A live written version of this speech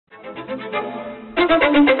You're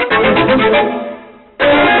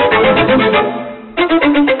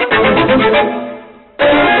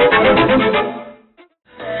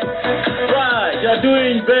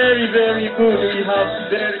doing very good. We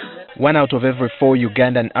have very... 1 out of every 4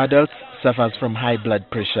 Ugandan adults suffers from high blood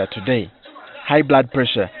pressure today. High blood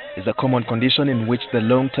pressure is a common condition in which the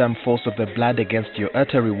long-term force of the blood against your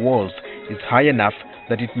artery walls is high enough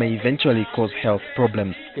that it may eventually cause health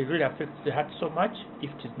problems. It really affects the heart so much if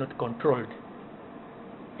it is not controlled.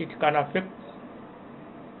 It can affect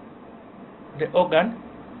the organ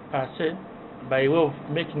per se by way of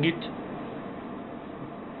making it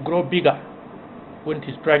grow bigger when it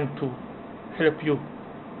is trying to help you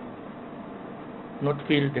not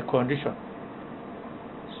feel the condition.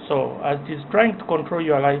 So as it is trying to control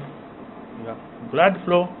your life, your blood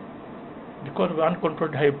flow, because of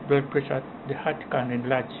uncontrolled high blood pressure, the heart can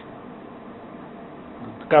enlarge.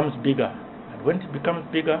 It becomes bigger. And when it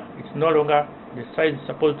becomes bigger, it's no longer the size it's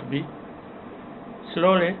supposed to be.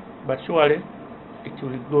 Slowly but surely, it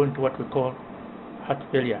will go into what we call heart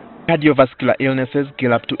failure. Cardiovascular illnesses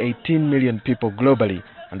kill up to 18 million people globally,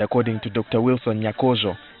 and according to Dr. Wilson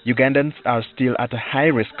Nyakojo, Ugandans are still at a high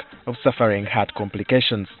risk of suffering heart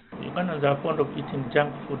complications. Ugandans are fond of eating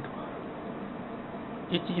junk food.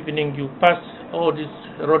 Each evening you pass all these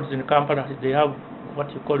roads in Kampala, they have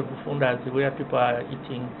what you call bufundas, where people are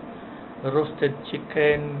eating roasted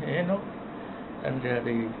chicken, and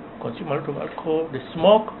they consume a lot of alcohol, they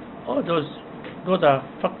smoke. All those are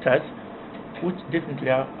factors which definitely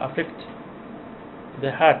affect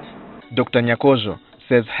the heart. Dr. Nyakojo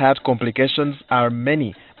says heart complications are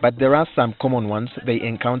many, but there are some common ones they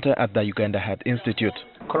encounter at the Uganda Heart Institute.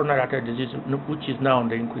 Coronary artery disease, which is now on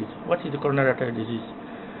the increase. What is the coronary artery disease?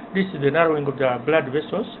 This is the narrowing of the blood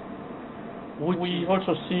vessels. We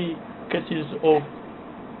also see cases of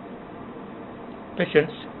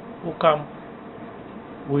patients who come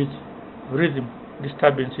with rhythm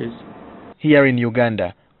disturbances. Here in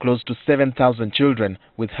Uganda, close to 7,000 children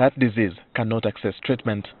with heart disease cannot access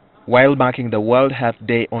treatment. While marking the World Heart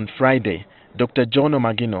Day on Friday, Dr. John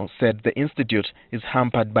Omagino said the institute is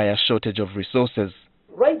hampered by a shortage of resources.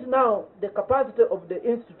 Right now, the capacity of the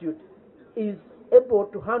institute is able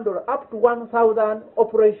to handle up to 1,000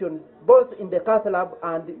 operations, both in the cath lab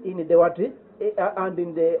and in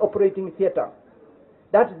the operating theater.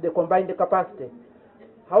 That is the combined capacity.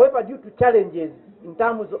 However, due to challenges in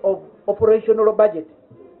terms of operational budget,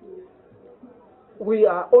 we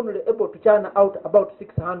are only able to churn out about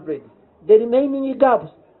 600. The remaining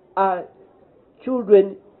gaps are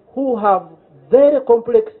children who have very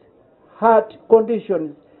complex heart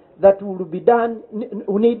conditions that will be done,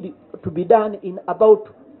 need to be done in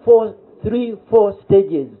about 4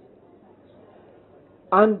 stages.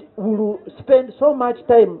 And we will spend so much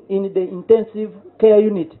time in the intensive care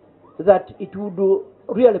unit that it would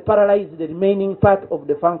really paralyze the remaining part of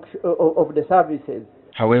the function of the services.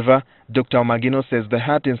 However, Dr. Omagino says the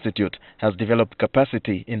Heart Institute has developed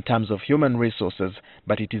capacity in terms of human resources,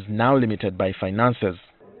 but it is now limited by finances.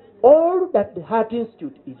 All that the Heart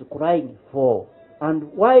Institute is crying for, and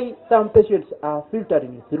why some patients are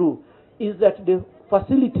filtering through, is that the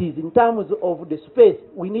facilities in terms of the space,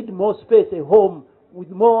 we need more space at home with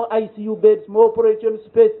more ICU beds, more operation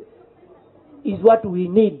space is what we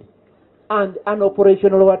need, and an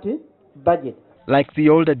operational budget. Like the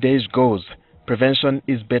older days goes, prevention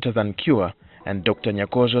is better than cure, and Dr.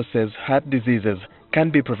 Nyakojo says heart diseases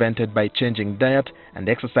can be prevented by changing diet and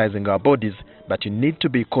exercising our bodies, but you need to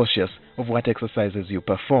be cautious of what exercises you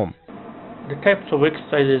perform. The types of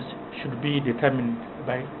exercises should be determined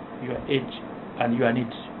by your age and your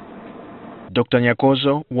needs. Dr.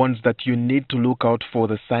 Nyakojo warns that you need to look out for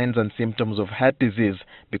the signs and symptoms of heart disease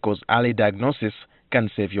because early diagnosis can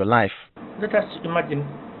save your life. Let us imagine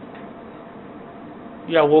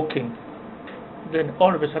you are walking, then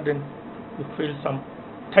all of a sudden you feel some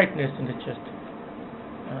tightness in the chest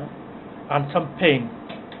and some pain,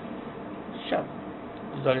 sharp,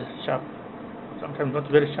 usually sharp, sometimes not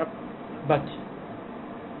very sharp, but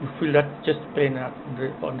you feel that chest pain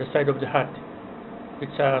on the side of the heart.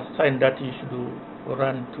 It's a sign that you should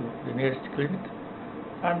run to the nearest clinic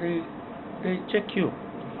and they check you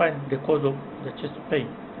to find the cause of the chest pain.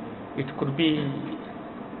 It could be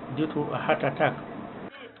due to a heart attack.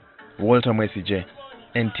 Walter Mwesije,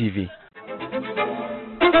 NTV.